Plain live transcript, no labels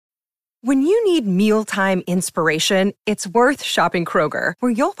When you need mealtime inspiration, it's worth shopping Kroger,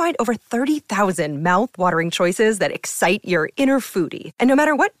 where you'll find over 30,000 mouth-watering choices that excite your inner foodie. And no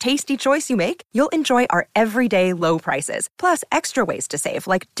matter what tasty choice you make, you'll enjoy our everyday low prices, plus extra ways to save,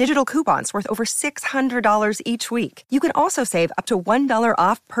 like digital coupons worth over $600 each week. You can also save up to $1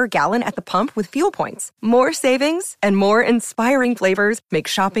 off per gallon at the pump with fuel points. More savings and more inspiring flavors make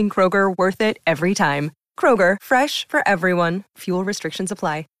shopping Kroger worth it every time. Kroger, fresh for everyone. Fuel restrictions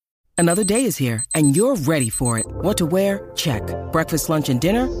apply. Another day is here, and you're ready for it. What to wear? Check. Breakfast, lunch, and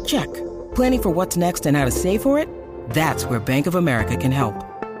dinner? Check. Planning for what's next and how to save for it? That's where Bank of America can help.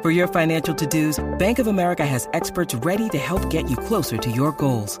 For your financial to-dos, Bank of America has experts ready to help get you closer to your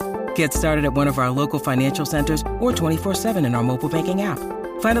goals. Get started at one of our local financial centers or 24/7 in our mobile banking app.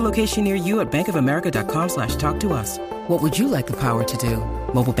 Find a location near you at bankofamerica.com/talktous. What would you like the power to do?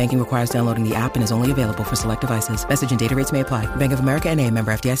 Mobile banking requires downloading the app and is only available for select devices. Message and data rates may apply. Bank of America N.A.,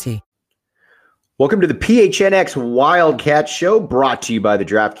 member FDIC. Welcome to the PHNX Wildcats Show, brought to you by the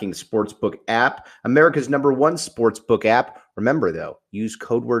DraftKings Sportsbook app, America's #1 sportsbook app. Remember, though, use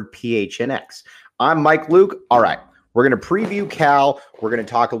code word PHNX. I'm Mike Luke. All right, we're going to preview Cal. We're going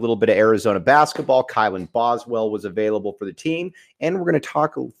to talk a little bit of Arizona basketball. Kylan Boswell was available for the team, and we're going to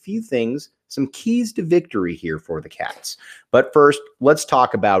talk a few things, some keys to victory here for the Cats. But first, let's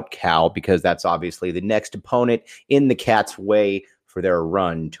talk about Cal, because that's obviously the next opponent in the Cats' way for their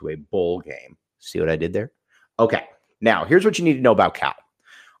run to a bowl game. See what I did there? Okay. Now, here's what you need to know about Cal.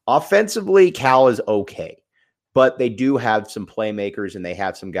 Offensively, Cal is okay, but they do have some playmakers, and they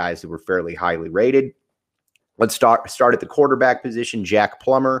have some guys that were fairly highly rated. Let's start at the quarterback position. Jack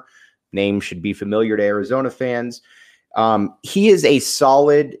Plummer, name should be familiar to Arizona fans. He is a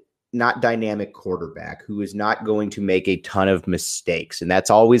solid, not dynamic quarterback who is not going to make a ton of mistakes, and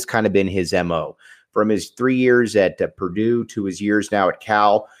that's always kind of been his MO. From his 3 years at Purdue to his years now at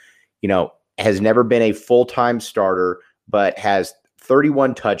Cal, has never been a full-time starter, but has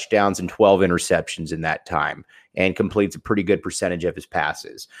 31 touchdowns and 12 interceptions in that time, and completes a pretty good percentage of his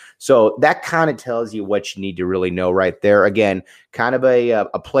passes. So that kind of tells you what you need to really know right there. Again, kind of a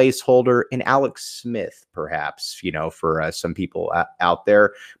placeholder in Alex Smith, perhaps, for some people out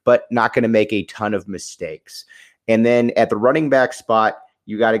there, but not going to make a ton of mistakes. And then at the running back spot,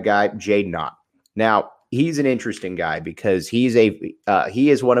 you got a guy, Jaden Ott. Now, he's an interesting guy because he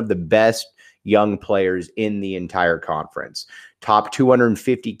is one of the best young players in the entire conference. Top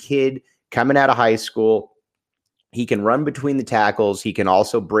 250 kid coming out of high school. He can run between the tackles. He can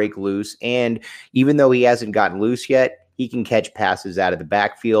also break loose. And even though he hasn't gotten loose yet, he can catch passes out of the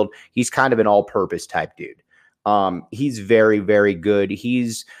backfield. He's kind of an all-purpose type dude. He's very, very good.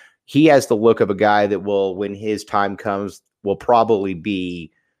 He has the look of a guy that will, when his time comes, will probably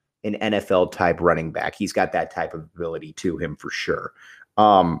be an NFL type running back. He's got that type of ability to him for sure.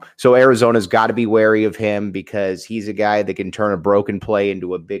 So Arizona's got to be wary of him because he's a guy that can turn a broken play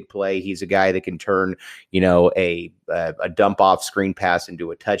into a big play. He's a guy that can turn, a dump off screen pass into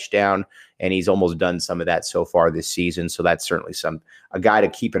a touchdown. And he's almost done some of that so far this season. So that's certainly a guy to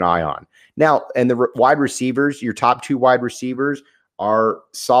keep an eye on. Now, and the wide receivers, your top two wide receivers are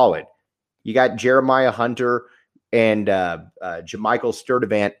solid. You got Jeremiah Hunter and Jamichael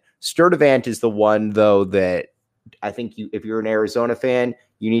Sturdivant. Sturdivant is the one, though, that I think if you're an Arizona fan,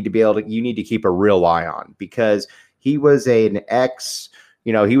 you need to keep a real eye on, because he was an ex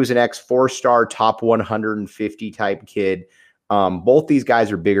 4-star top 150 type kid. Both these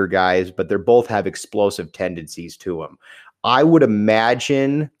guys are bigger guys, but they both have explosive tendencies to them. I would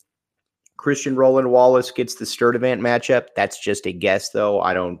imagine Christian Roland Wallace gets the Sturdivant matchup. That's just a guess, though.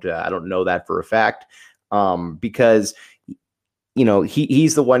 I don't know that for a fact, because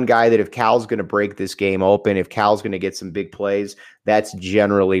he's the one guy that if Cal's going to break this game open, if Cal's going to get some big plays, that's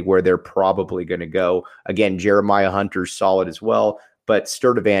generally where they're probably going to go. Again, Jeremiah Hunter's solid as well, but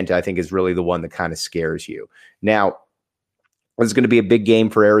Sturdivant, I think, is really the one that kind of scares you. Now, it's going to be a big game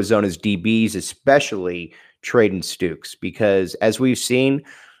for Arizona's DBs, especially Traden Stukes, because as we've seen,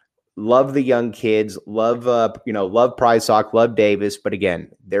 love the young kids, love Prysock, love Davis, but again,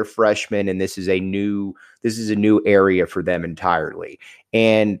 they're freshmen, and this is a new area for them entirely.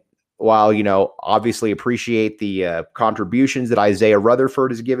 And while, obviously appreciate the contributions that Isaiah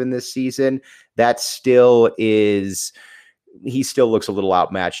Rutherford has given this season, he still looks a little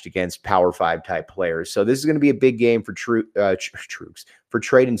outmatched against Power 5 type players. So this is going to be a big game for Traden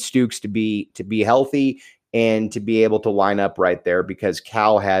Stukes to be healthy and to be able to line up right there, because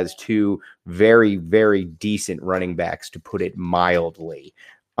Cal has two very, very decent running backs, to put it mildly.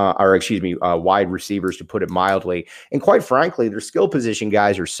 Wide receivers, to put it mildly. And quite frankly, their skill position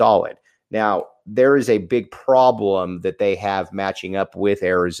guys are solid. Now, there is a big problem that they have matching up with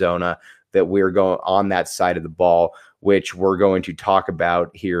Arizona that we're going on that side of the ball, which we're going to talk about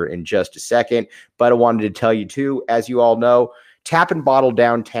here in just a second. But I wanted to tell you too, as you all know, Tap and Bottle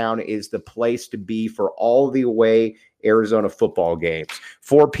Downtown is the place to be for all the away Arizona football games.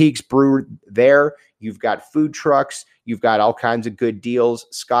 Four Peaks Brew there. You've got food trucks. You've got all kinds of good deals.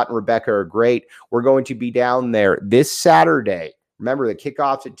 Scott and Rebecca are great. We're going to be down there this Saturday. Remember, the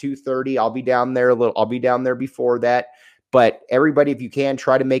kickoff's at 2:30. I'll be down there I'll be down there before that. But everybody, if you can,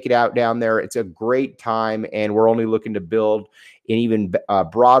 try to make it out down there. It's a great time, and we're only looking to build an even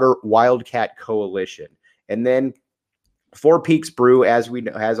broader Wildcat coalition. And then Four Peaks Brew, as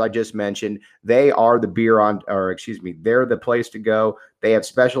I just mentioned, they are the they're the place to go. They have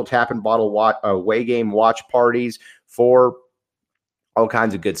special Tap and Bottle away game watch parties for all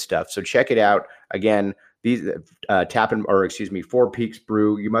kinds of good stuff. So check it out. Again, these Four Peaks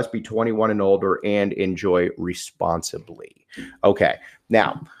Brew. You must be 21 and older and enjoy responsibly. Okay,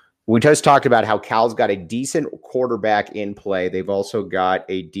 now we just talked about how Cal's got a decent quarterback in play. They've also got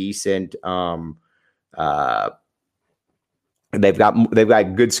a decent They've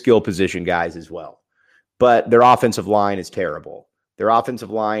got good skill position guys as well, but their offensive line is terrible. Their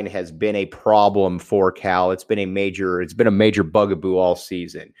offensive line has been a problem for Cal. It's been a major bugaboo all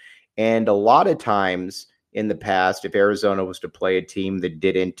season. And a lot of times in the past, if Arizona was to play a team that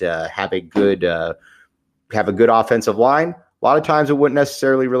didn't have a good offensive line, a lot of times it wouldn't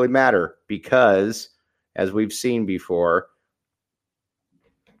necessarily really matter because, as we've seen before,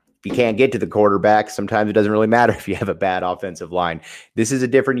 if you can't get to the quarterback, sometimes it doesn't really matter if you have a bad offensive line. This is a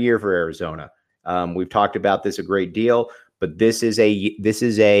different year for Arizona. We've talked about this a great deal, but this is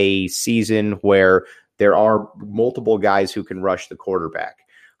a season where there are multiple guys who can rush the quarterback.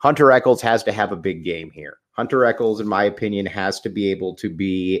 Hunter Echols has to have a big game here. Hunter Echols, in my opinion, has to be able to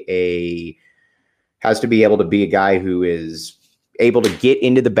be a guy who is able to get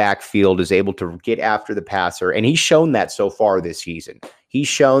into the backfield, is able to get after the passer, and he's shown that so far this season. He's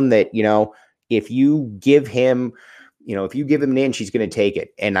shown that, if you give him an inch, he's going to take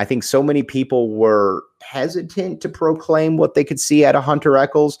it. And I think so many people were hesitant to proclaim what they could see out of Hunter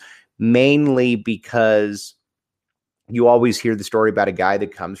Echols, mainly because you always hear the story about a guy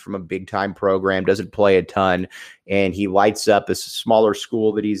that comes from a big-time program, doesn't play a ton, and he lights up a smaller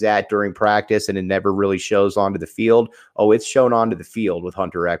school that he's at during practice, and it never really shows onto the field. Oh, it's shown onto the field with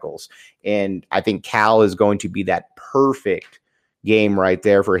Hunter Echols. And I think Cal is going to be that perfect game right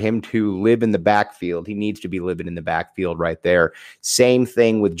there for him to live in the backfield. He needs to be living in the backfield right there. Same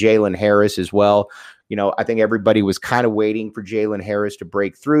thing with Jalen Harris as well. I think everybody was kind of waiting for Jalen Harris to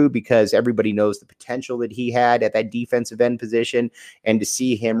break through because everybody knows the potential that he had at that defensive end position. And to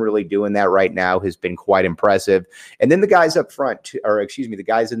see him really doing that right now has been quite impressive. And then the guys up front, the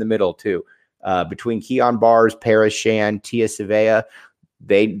guys in the middle too, between Keon Bars, Paris Shan, Tia Savea,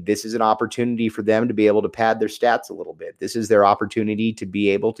 this is an opportunity for them to be able to pad their stats a little bit. This is their opportunity to be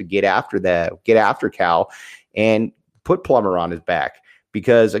able to get after Cal and put Plummer on his back.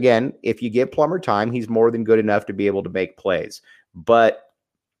 Because, again, if you give Plummer time, he's more than good enough to be able to make plays. But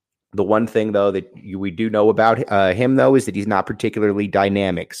the one thing, though, that we do know about him, though, is that he's not particularly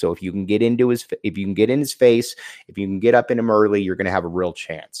dynamic. So if you can get in his face, if you can get up in him early, you're going to have a real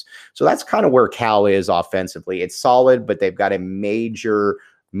chance. So that's kind of where Cal is offensively. It's solid, but they've got a major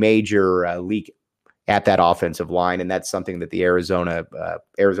leak at that offensive line, and that's something that the Arizona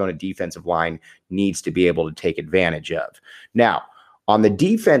defensive line needs to be able to take advantage of. Now, on the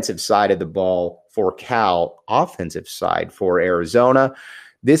defensive side of the ball for Cal, offensive side for Arizona,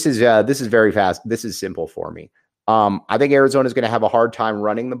 this is very fast. This is simple for me. I think Arizona is going to have a hard time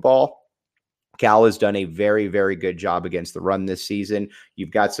running the ball. Cal has done a very, very good job against the run this season.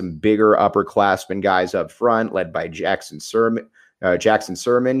 You've got some bigger upperclassmen guys up front, led by Jackson Sermon.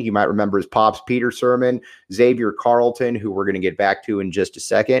 You might remember his pops, Peter Sermon, Xavier Carlton, who we're going to get back to in just a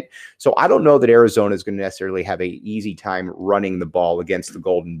second. So I don't know that Arizona is going to necessarily have an easy time running the ball against the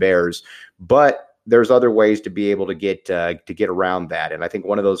Golden Bears, but there's other ways to be able to get around that. And I think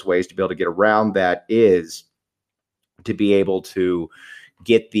one of those ways to be able to get around that is to be able to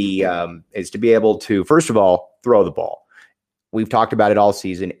first of all, throw the ball. We've talked about it all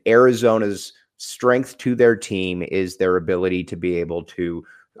season. Arizona's strength to their team is their ability to be able to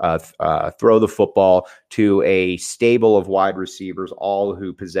throw the football to a stable of wide receivers, all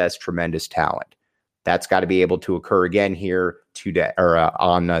who possess tremendous talent. That's got to be able to occur again here today or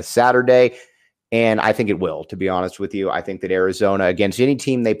on Saturday. And I think it will, to be honest with you. I think that Arizona, against any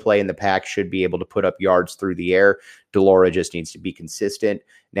team they play in the pack, should be able to put up yards through the air. Delora just needs to be consistent.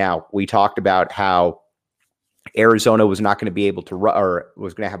 Now, we talked about how Arizona was not going to be able to run, or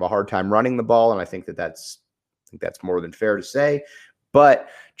was going to have a hard time running the ball, and I think that's more than fair to say. But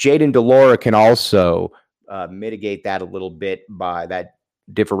Jayden de Laura can also mitigate that a little bit by that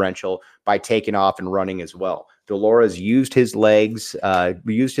differential by taking off and running as well. De Laura's used his legs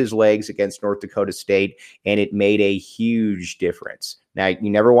against North Dakota State, and it made a huge difference. Now, you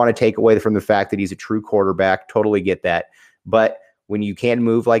never want to take away from the fact that he's a true quarterback. Totally get that. But when you can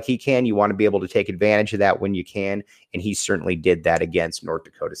move like he can, you want to be able to take advantage of that when you can. And he certainly did that against North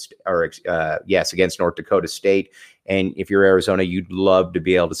Dakota State, against North Dakota State. And if you're Arizona, you'd love to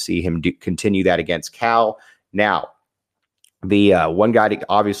be able to see him continue that against Cal. Now, the one guy to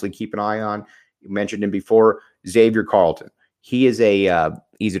obviously keep an eye on, you mentioned him before, Xavier Carlton. He's a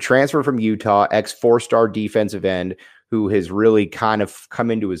transfer from Utah, ex-4-star defensive end who has really kind of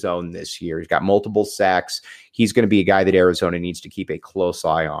come into his own this year. He's got multiple sacks. He's going to be a guy that Arizona needs to keep a close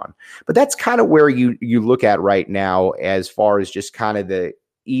eye on. But that's kind of where you look at right now as far as just kind of the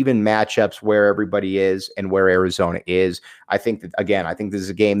even matchups where everybody is and where Arizona is. I think this is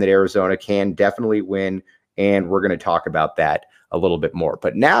a game that Arizona can definitely win, and we're going to talk about that a little bit more.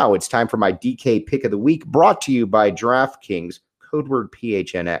 But now it's time for my DK Pick of the Week, brought to you by DraftKings, code word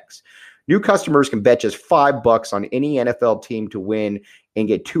PHNX. New customers can bet just $5 on any NFL team to win and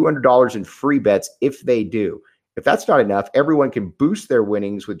get $200 in free bets if they do. If that's not enough, everyone can boost their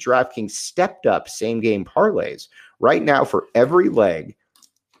winnings with DraftKings stepped up same game parlays. Right now for every leg,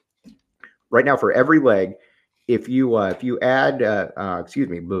 if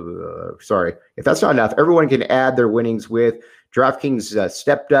that's not enough, everyone can add their winnings with DraftKings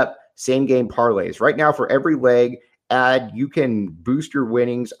stepped up same game parlays. Right now for every leg, you can boost your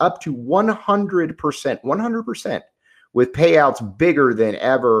winnings up to 100%, with payouts bigger than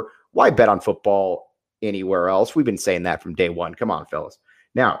ever. Why bet on football anywhere else? We've been saying that from day one. Come on, fellas.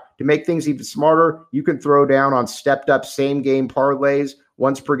 Now, to make things even smarter, you can throw down on stepped up same game parlays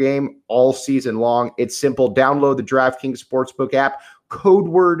once per game all season long. It's simple. Download the DraftKings Sportsbook app, code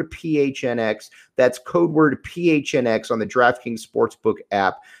word PHNX. That's code word PHNX on the DraftKings Sportsbook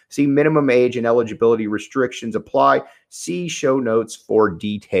app. See minimum age and eligibility restrictions apply. See show notes for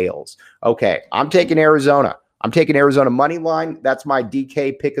details. Okay, I'm taking Arizona. I'm taking Arizona money line. That's my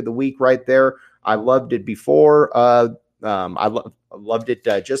DK pick of the week right there. I loved it before. I loved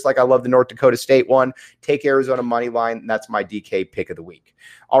it just like I love the North Dakota State one. Take Arizona money line. That's my DK pick of the week.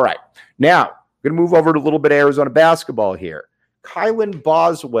 All right, now I'm going to move over to a little bit of Arizona basketball here. Kylan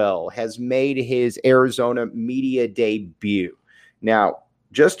Boswell has made his Arizona media debut. Now,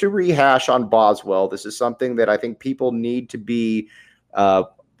 just to rehash on Boswell, this is something that I think people need to be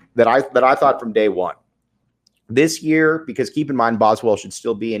that I thought from day one. This year, because keep in mind Boswell should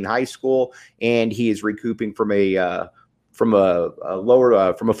still be in high school, and he is recouping from a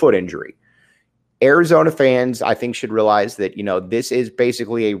foot injury. Arizona fans, I think, should realize that this is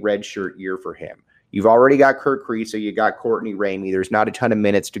basically a redshirt year for him. You've already got Kirk Creesa, you got Courtney Ramey. There's not a ton of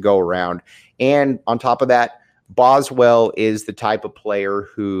minutes to go around, and on top of that, Boswell is the type of player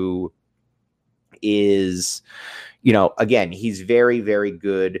who is, again, he's very, very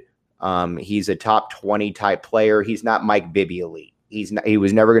good. He's a top 20 type player. He's not Mike Bibby elite. He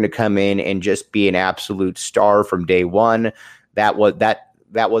was never going to come in and just be an absolute star from day one. That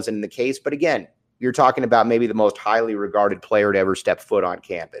wasn't the case. But again, you're talking about maybe the most highly regarded player to ever step foot on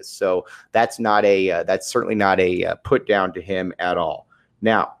campus. So that's certainly not a put down to him at all.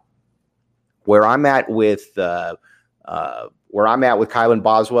 Now, where I'm at with Kylan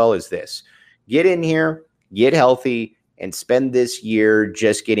Boswell is this: get in here, get healthy, and spend this year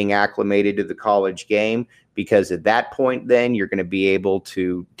just getting acclimated to the college game, because at that point, then you're going to be able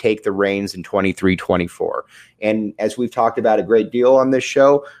to take the reins in 23-24. And as we've talked about a great deal on this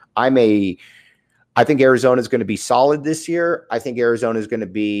show, I think Arizona is going to be solid this year. I think Arizona is going to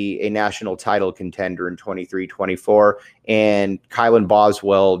be a national title contender in 23-24. And Kylan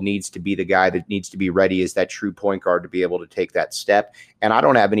Boswell needs to be the guy that needs to be ready as that true point guard to be able to take that step. And I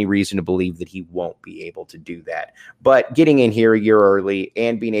don't have any reason to believe that he won't be able to do that. But getting in here a year early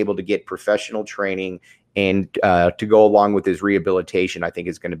and being able to get professional training and to go along with his rehabilitation, I think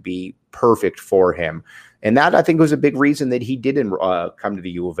is going to be perfect for him. And that, I think, was a big reason that he didn't come to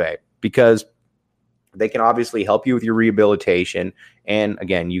the U of A, because they can obviously help you with your rehabilitation. And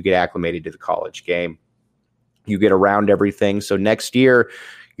again, you get acclimated to the college game. You get around everything. So next year,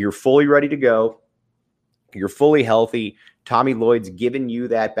 you're fully ready to go. You're fully healthy. Tommy Lloyd's giving you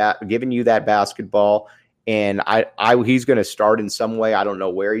that basketball. And he's going to start in some way. I don't know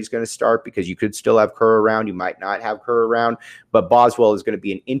where he's going to start because you could still have Kerr around. You might not have Kerr around. But Boswell is going to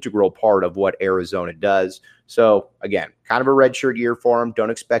be an integral part of what Arizona does. So, again, kind of a redshirt year for him.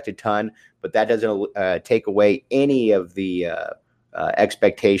 Don't expect a ton. But that doesn't take away any of the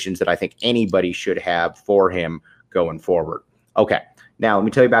expectations that I think anybody should have for him going forward. Okay, now let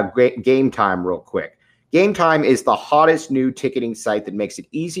me tell you about Game Time real quick. Game Time is the hottest new ticketing site that makes it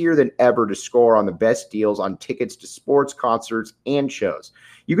easier than ever to score on the best deals on tickets to sports, concerts, and shows.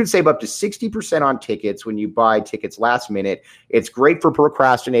 You can save up to 60% on tickets when you buy tickets last minute. It's great for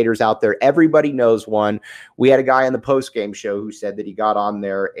procrastinators out there. Everybody knows one. We had a guy on the post-game show who said that he got on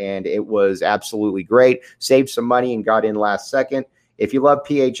there and it was absolutely great. Saved some money and got in last second. If you love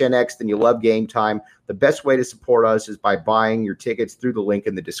PHNX, then you love Game Time. The best way to support us is by buying your tickets through the link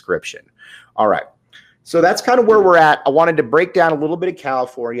in the description. All right. So that's kind of where we're at. I wanted to break down a little bit of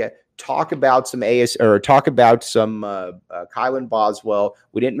California, talk about some Kylan Boswell.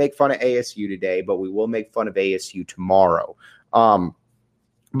 We didn't make fun of ASU today, but we will make fun of ASU tomorrow.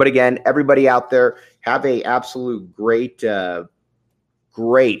 But again, everybody out there, have a absolute great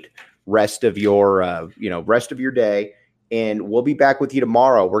rest of your day, and we'll be back with you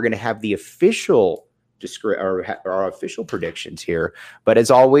tomorrow. We're going to have the official our official predictions here. But as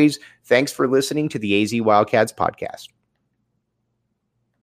always, thanks for listening to the AZ Wildcats podcast.